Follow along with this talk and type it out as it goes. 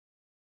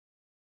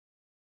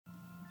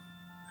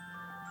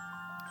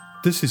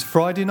This is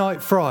Friday Night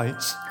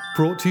Frights,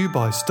 brought to you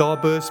by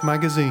Starburst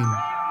magazine.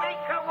 Make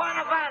her one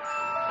of us,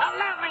 a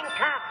loving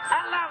cup,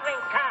 a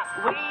loving cup.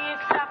 We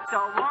accept a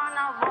one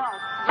of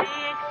us, we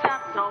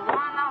accept a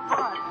one of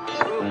us.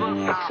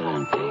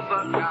 Excellent. We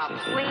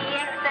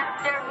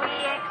accept her, we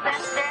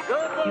accept her.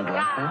 Google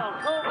gobble,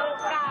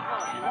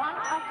 one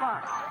of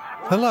us.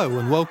 Hello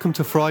and welcome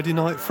to Friday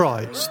Night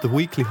Frights, the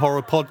weekly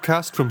horror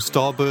podcast from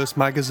Starburst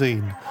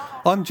magazine.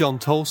 I'm John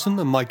Towlson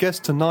and my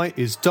guest tonight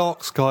is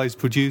Dark Skies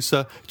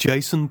producer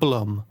Jason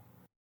Blum.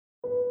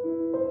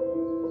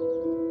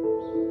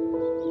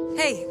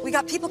 Hey, we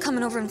got people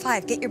coming over in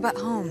 5. Get your butt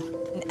home.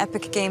 An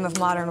epic game of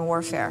modern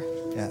warfare.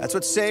 Yeah, that's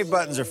what save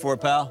buttons are for,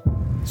 pal.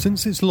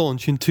 Since its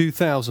launch in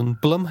 2000,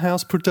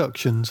 Blumhouse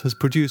Productions has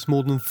produced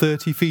more than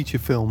 30 feature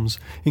films,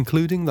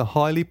 including the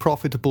highly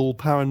profitable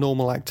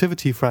Paranormal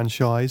Activity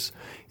franchise,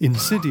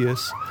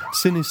 Insidious,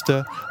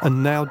 Sinister,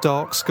 and now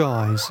Dark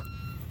Skies.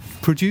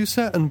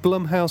 Producer and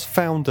Blumhouse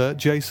founder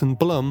Jason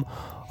Blum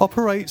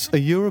operates a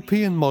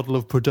European model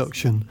of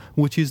production,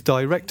 which is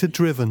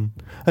director-driven,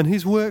 and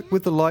he's worked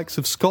with the likes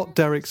of Scott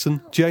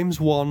Derrickson, James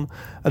Wan,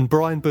 and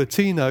Brian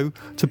Bertino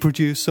to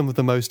produce some of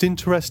the most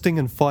interesting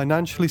and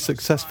financially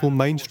successful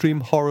mainstream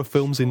horror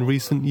films in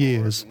recent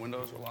years.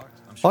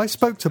 I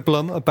spoke to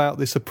Blum about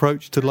this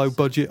approach to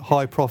low-budget,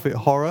 high-profit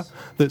horror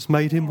that's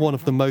made him one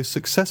of the most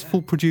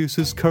successful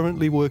producers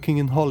currently working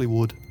in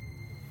Hollywood.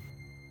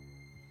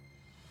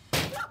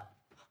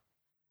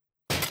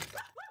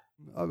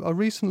 I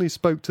recently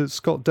spoke to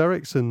Scott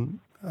Derrickson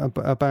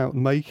about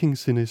making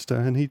Sinister,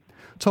 and he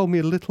told me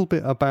a little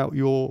bit about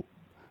your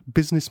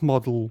business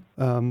model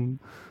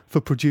for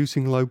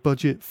producing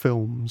low-budget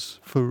films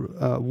for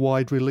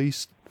wide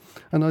release.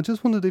 And I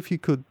just wondered if you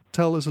could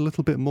tell us a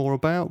little bit more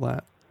about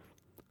that.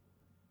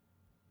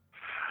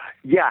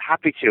 Yeah,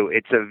 happy to.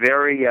 It's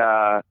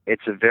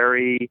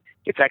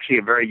actually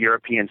a very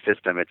European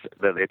system.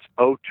 It's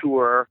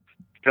auteur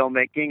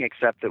filmmaking,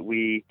 except that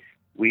we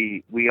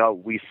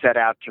set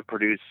out to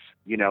produce,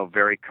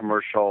 very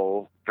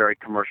commercial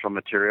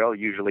material,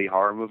 usually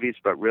horror movies,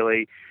 but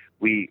really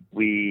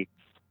we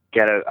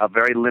get a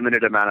very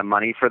limited amount of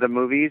money for the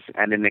movies,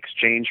 and in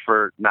exchange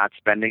for not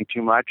spending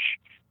too much,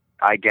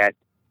 I get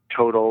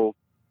total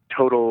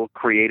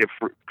creative,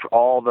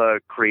 all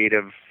the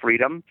creative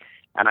freedom,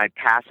 and I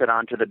pass it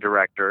on to the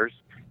directors,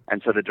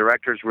 and so the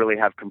directors really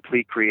have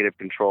complete creative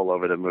control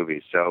over the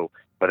movies. So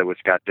whether it was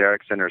Scott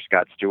Derrickson or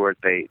Scott Stewart,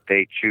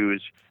 they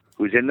choose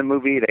who's in the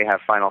movie, they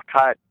have final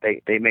cut,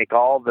 they make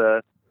all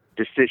the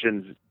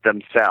decisions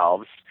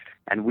themselves,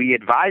 and we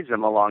advise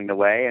them along the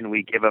way, and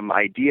we give them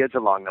ideas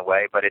along the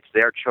way, but it's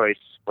their choice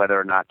whether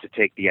or not to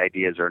take the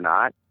ideas or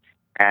not.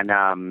 And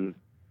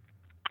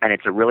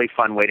it's a really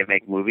fun way to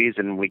make movies,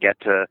 and we get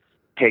to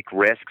take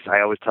risks. I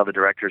always tell the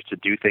directors to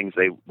do things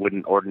they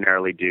wouldn't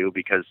ordinarily do,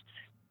 because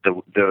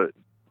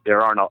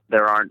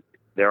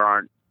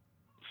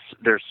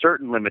there's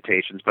certain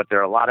limitations, but there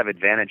are a lot of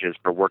advantages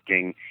for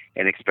working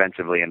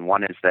inexpensively, and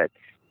one is that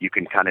you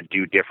can kind of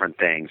do different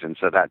things, and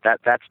so that's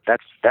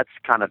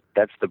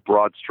the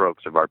broad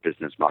strokes of our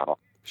business model.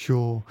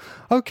 Sure.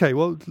 Okay,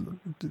 well,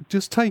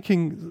 just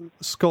taking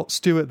Scott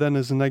Stewart then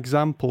as an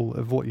example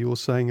of what you were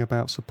saying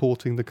about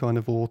supporting the kind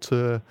of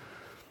auteur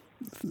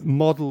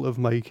model of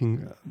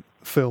making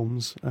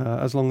films,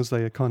 as long as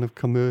they are kind of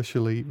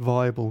commercially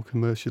viable,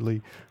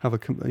 commercially have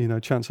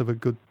a chance of a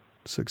good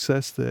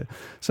success there.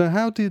 So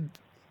how did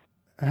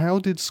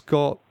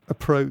Scott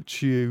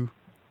approach you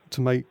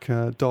to make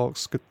Dark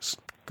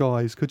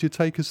Skies? Could you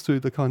take us through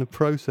the kind of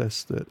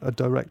process that a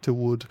director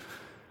would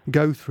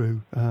go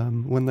through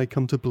when they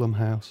come to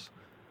Blumhouse?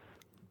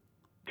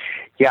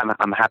 Yeah,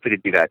 I'm happy to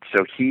do that.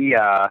 So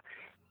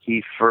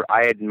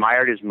I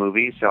admired his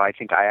movie, so I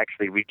think I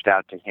actually reached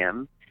out to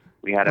him.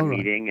 We had a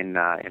meeting in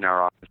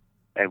our office,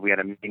 and we had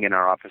a meeting in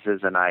our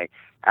offices, and I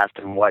asked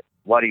him what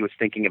he was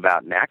thinking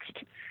about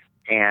next.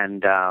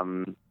 And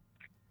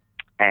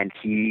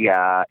he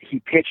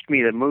pitched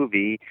me the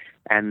movie,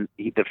 and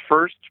the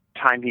first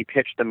time he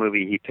pitched the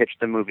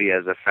movie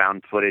as a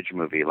found footage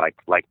movie, like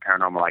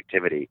Paranormal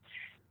Activity,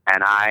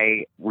 and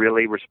I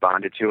really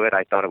responded to it.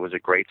 I thought it was a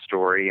great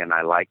story, and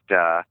I love.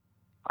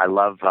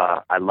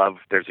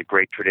 There's a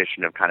great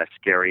tradition of kind of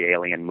scary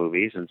alien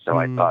movies, and so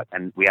I thought,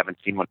 and we haven't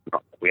seen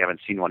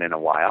one in a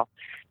while,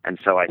 and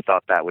so I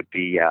thought that'd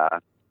be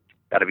a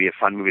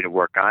fun movie to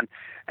work on.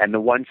 And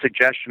the one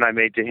suggestion I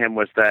made to him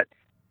was that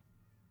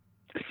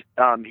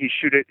he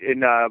shoot it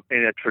in a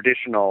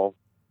traditional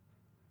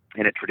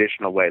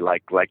way,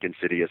 like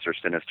Insidious or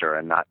Sinister,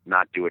 and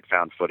not do it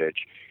found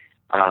footage,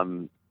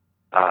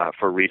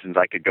 for reasons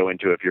I could go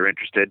into if you're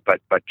interested.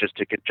 But just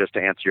to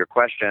answer your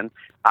question,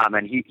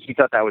 and he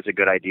thought that was a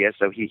good idea,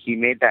 so he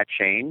made that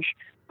change.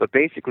 But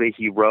basically,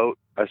 he wrote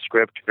a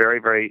script very,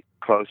 very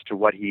close to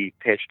what he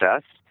pitched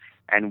us,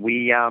 and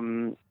we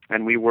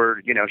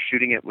were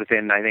shooting it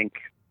within, I think,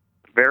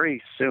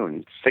 very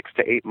soon, 6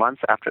 to 8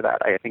 months after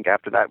that. I think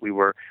after that we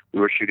were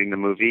shooting the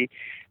movie,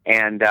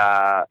 and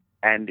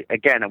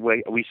again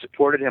we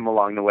supported him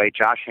along the way.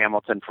 Josh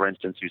Hamilton, for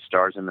instance, who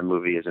stars in the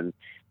movie, is an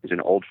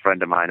old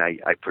friend of mine.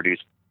 I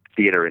produced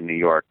theater in New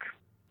York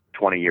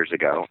 20 years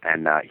ago,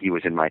 and he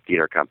was in my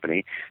theater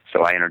company.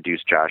 So I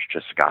introduced Josh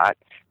to Scott,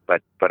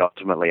 but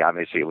ultimately,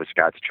 obviously, it was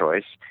Scott's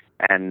choice,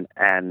 and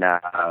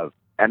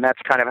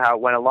that's kind of how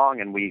it went along.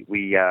 And we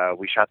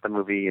shot the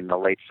movie in the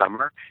late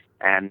summer,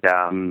 and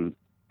here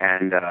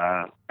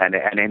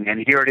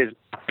it is.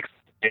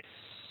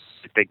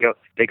 They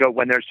go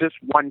when there's just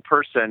one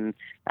person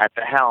at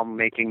the helm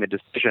making the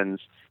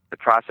decisions. The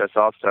process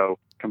also,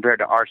 compared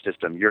to our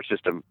system, your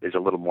system is a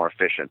little more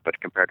efficient, but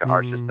compared to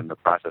our system, the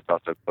process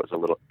also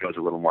goes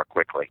a little more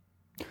quickly.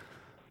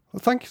 Well,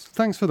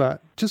 thanks for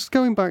that. Just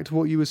going back to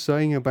what you were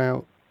saying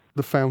about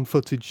the found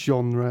footage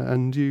genre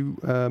and you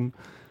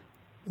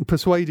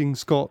persuading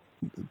Scott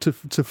to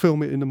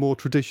film it in a more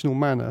traditional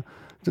manner.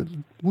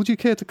 Would you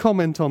care to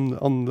comment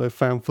on the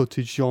found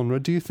footage genre?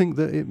 Do you think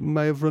that it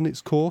may have run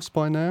its course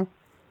by now?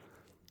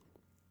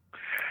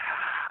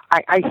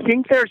 I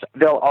think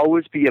there'll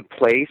always be a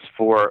place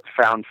for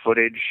found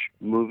footage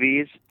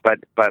movies, but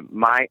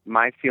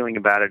my feeling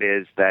about it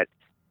is that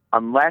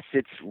unless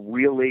it's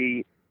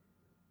really,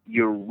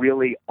 you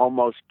really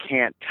almost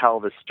can't tell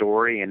the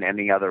story in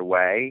any other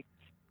way,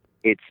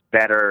 it's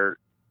better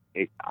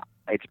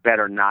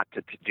not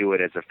to do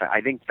it as a.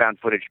 I think found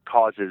footage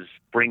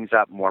brings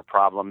up more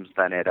problems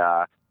than it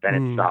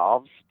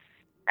solves,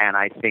 and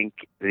I think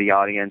the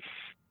audience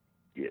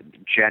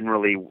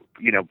generally,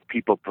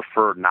 people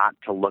prefer not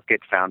to look at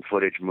found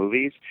footage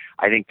movies.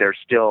 I think there's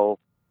still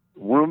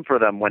room for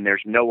them when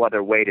there's no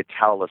other way to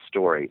tell a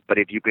story. But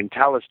if you can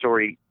tell a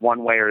story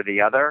one way or the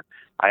other,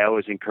 I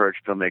always encourage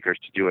filmmakers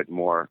to do it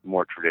more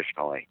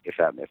traditionally, if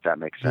that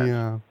makes sense.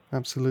 Yeah,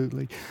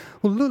 absolutely.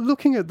 Well,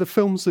 looking at the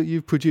films that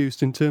you've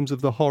produced in terms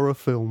of the horror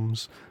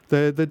films,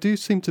 there do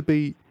seem to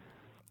be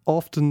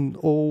often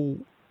all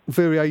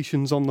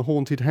variations on the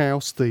haunted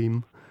house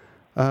theme.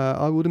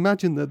 I would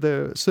imagine that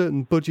there are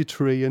certain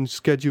budgetary and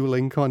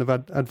scheduling kind of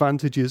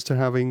advantages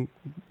to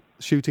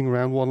shooting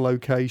around one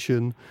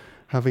location,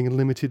 having a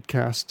limited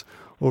cast,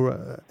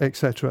 or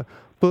etc.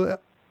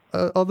 But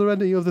are there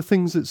any other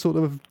things that sort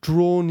of have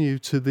drawn you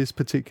to this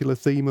particular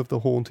theme of the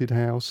haunted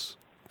house?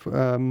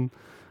 A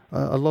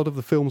lot of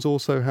the films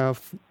also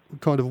have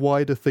kind of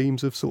wider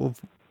themes of sort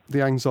of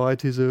the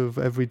anxieties of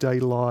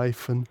everyday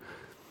life, and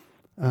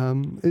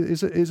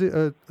is it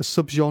a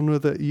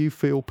subgenre that you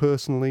feel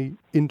personally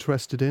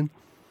interested in?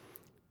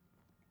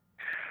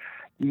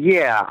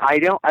 Yeah,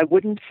 I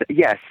wouldn't.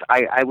 Yes,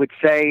 I would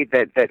say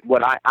that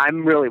what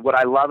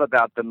I love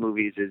about the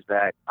movies is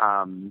that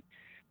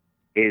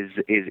is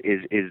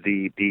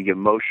the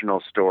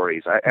emotional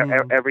stories.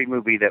 Every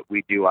movie that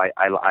we do, I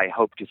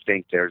hope to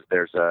think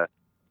there's a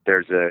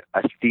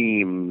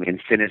theme. In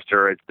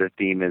Sinister, the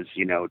theme is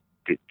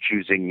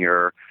choosing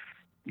your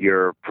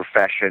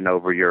profession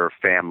over your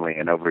family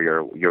and over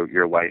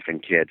your wife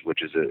and kids,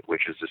 which is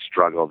a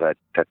struggle that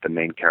the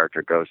main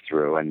character goes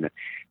through, and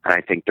I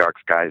think Dark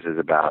Skies is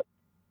about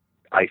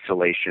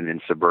isolation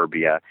in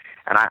suburbia,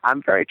 and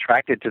I'm very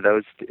attracted to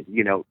those,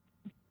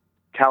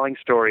 telling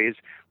stories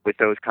with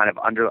those kind of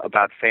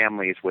about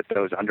families with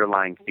those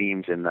underlying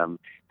themes in them,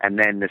 and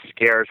then the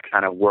scares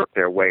kind of work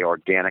their way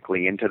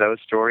organically into those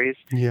stories.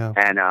 Yeah.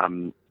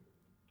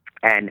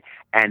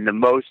 And the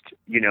most,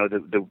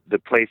 the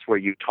place where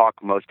you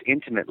talk most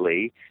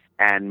intimately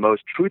and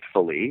most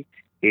truthfully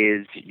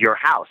is your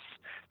house.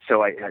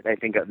 So I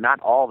think not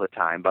all the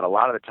time, but a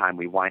lot of the time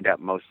we wind up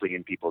mostly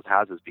in people's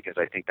houses, because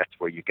I think that's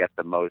where you get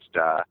the most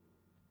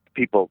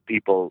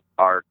people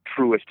are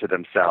truest to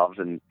themselves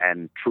and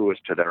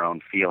truest to their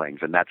own feelings,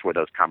 and that's where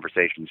those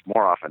conversations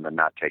more often than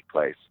not take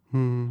place.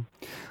 Well,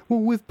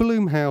 with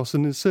Blumhouse,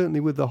 and certainly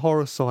with the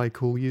horror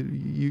cycle, you're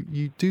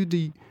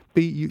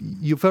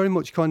very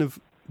much kind of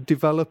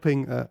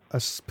developing a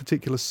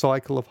particular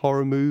cycle of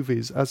horror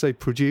movies as a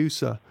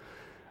producer.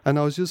 And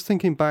I was just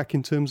thinking back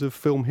in terms of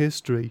film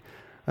history,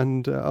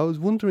 and I was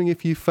wondering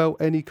if you felt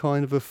any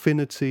kind of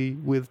affinity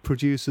with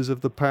producers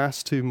of the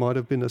past who might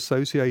have been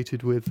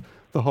associated with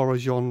the horror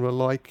genre,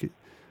 like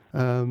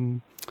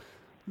Carl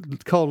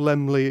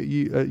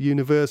Laemmle at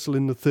Universal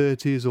in the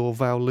 30s, or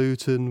Val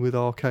Lewton with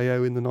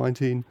RKO in the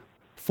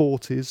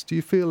 1940s. Do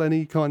you feel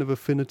any kind of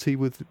affinity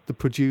with the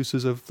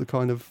producers of the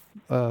kind of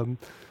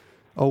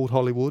old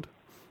Hollywood?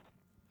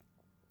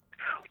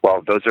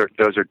 Well, those are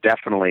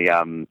definitely.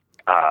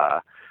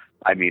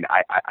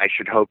 I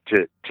should hope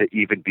to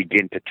even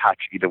begin to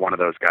touch either one of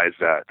those guys'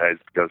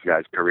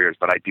 careers,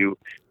 but I do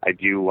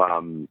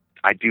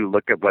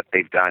look at what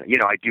they've done.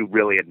 I do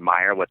really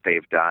admire what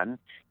they've done,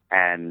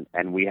 and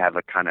we have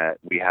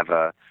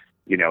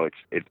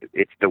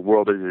it's the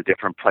world is a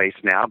different place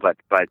now, but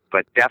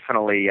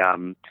definitely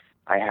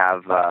I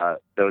have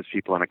those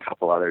people and a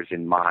couple others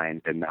in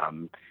mind, and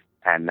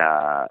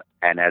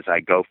as I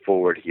go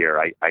forward here,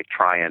 I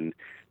try and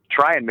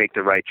make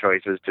the right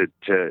choices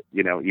to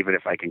even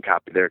if I can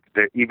copy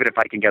even if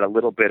I can get a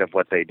little bit of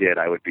what they did,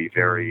 I would be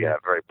very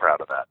very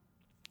proud of that.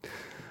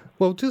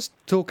 Well, just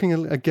talking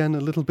again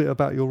a little bit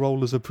about your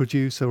role as a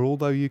producer,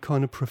 although you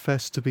kind of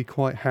profess to be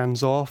quite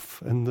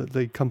hands-off and that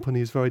the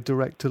company is very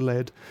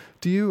director-led,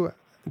 do you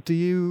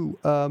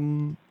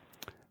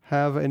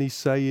have any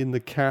say in the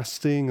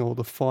casting or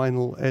the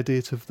final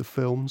edit of the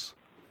films?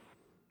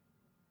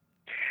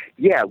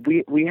 Yeah,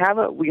 we have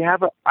a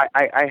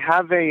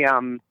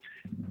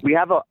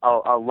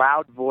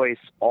loud voice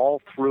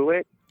all through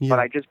it, but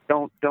I just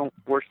don't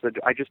force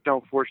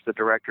the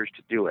directors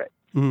to do it.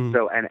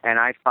 So and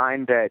I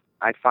find that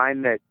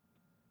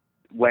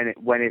when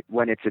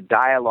it's a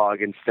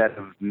dialogue instead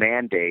of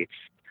mandates,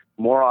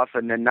 more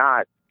often than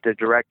not, the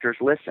directors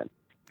listen.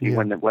 Yeah.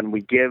 When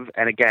we give,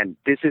 and again,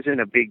 this isn't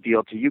a big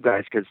deal to you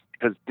guys because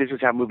this is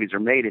how movies are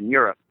made in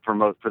Europe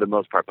for the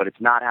most part, but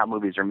it's not how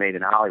movies are made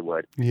in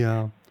Hollywood.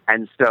 Yeah.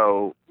 And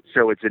so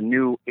it's a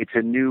new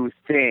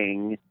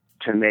thing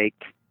to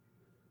make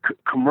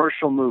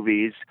commercial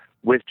movies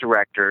with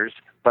directors,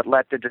 but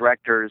let the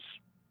directors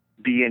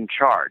be in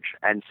charge.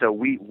 And so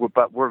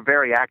we're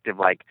very active.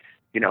 Like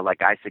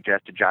I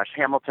suggested Josh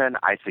Hamilton.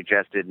 I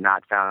suggested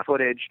not found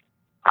footage.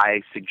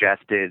 I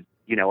suggested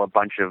a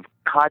bunch of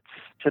cuts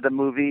to the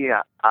movie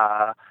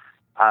to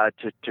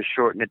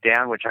shorten it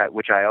down, which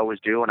I always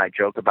do, and I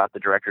joke about the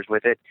directors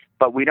with it.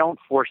 But we don't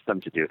force them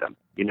to do them.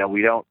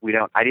 We don't.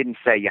 I didn't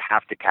say you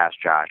have to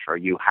cast Josh or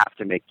you have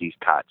to make these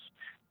cuts.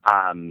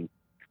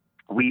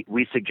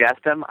 We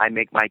suggest them. I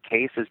make my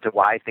case as to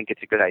why I think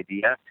it's a good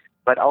idea.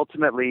 But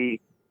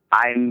ultimately,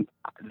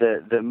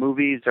 the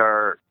movies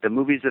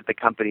that the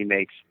company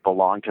makes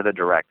belong to the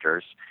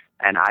directors.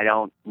 And I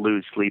don't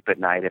lose sleep at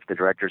night if the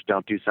directors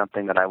don't do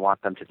something that I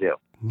want them to do.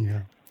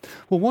 Yeah.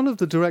 Well, one of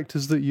the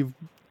directors that you're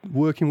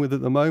working with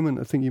at the moment,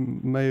 I think you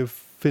may have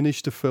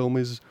finished a film,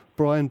 is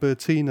Brian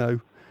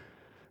Bertino.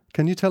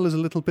 Can you tell us a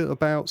little bit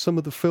about some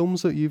of the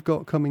films that you've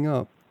got coming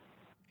up?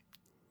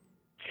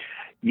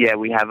 Yeah,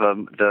 we have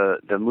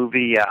the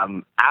movie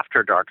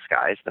After Dark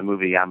Skies. The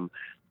movie I'm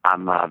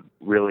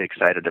really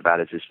excited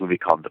about is this movie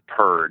called The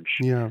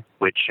Purge,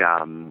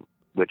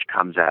 which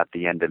comes out at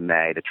the end of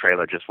May. The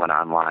trailer just went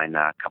online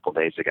a couple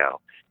days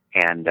ago,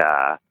 and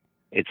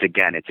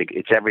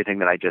it's everything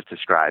that I just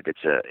described.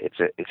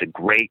 It's a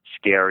great,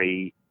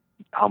 scary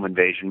home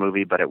invasion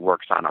movie, but it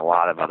works on a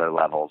lot of other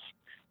levels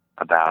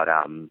about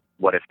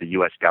what if the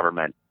U.S.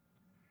 government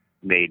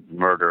made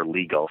murder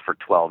legal for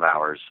 12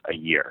 hours a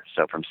year.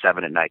 So from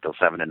 7 at night till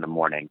 7 in the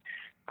morning,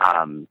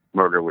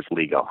 murder was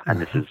legal, and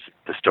this is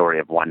the story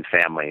of one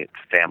family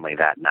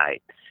that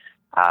night.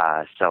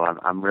 So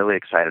I'm really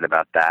excited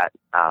about that.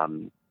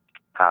 And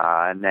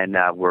then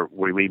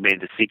we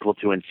made the sequel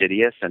to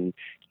Insidious, and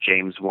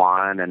James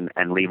Wan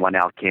and Lee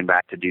Whannell came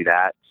back to do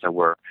that. So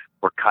we're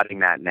cutting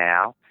that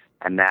now,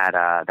 and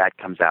that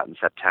comes out in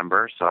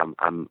September. So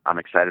I'm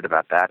excited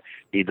about that.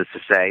 Needless to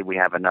say, we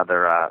have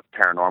another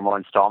paranormal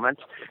installment.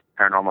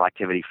 Paranormal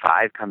Activity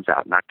 5 comes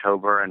out in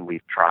October, and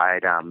we've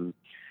tried to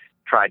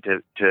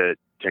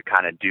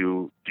kind of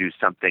do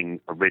something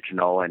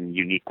original and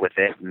unique with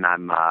it, and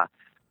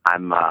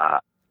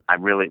I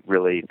really,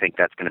 really think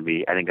that's going to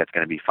be. I think that's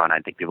going to be fun. I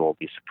think people will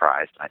be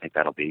surprised. I think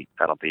that'll be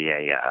a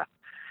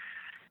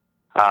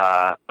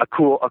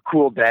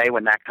cool day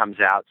when that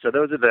comes out. So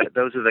those are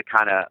the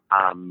kind of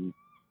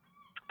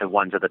the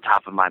ones at the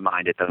top of my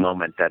mind at the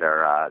moment that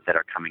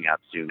are coming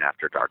out soon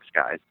after Dark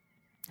Skies.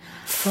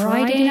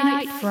 Friday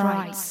Night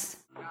Frights.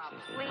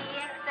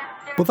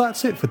 Well,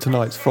 that's it for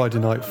tonight's Friday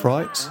Night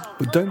Frights.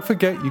 But don't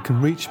forget you can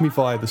reach me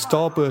via the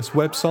Starburst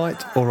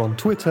website or on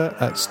Twitter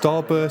at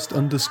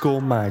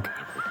Starburst_mag.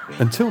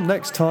 Until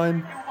next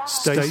time,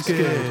 stay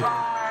scared.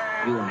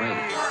 You were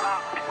right.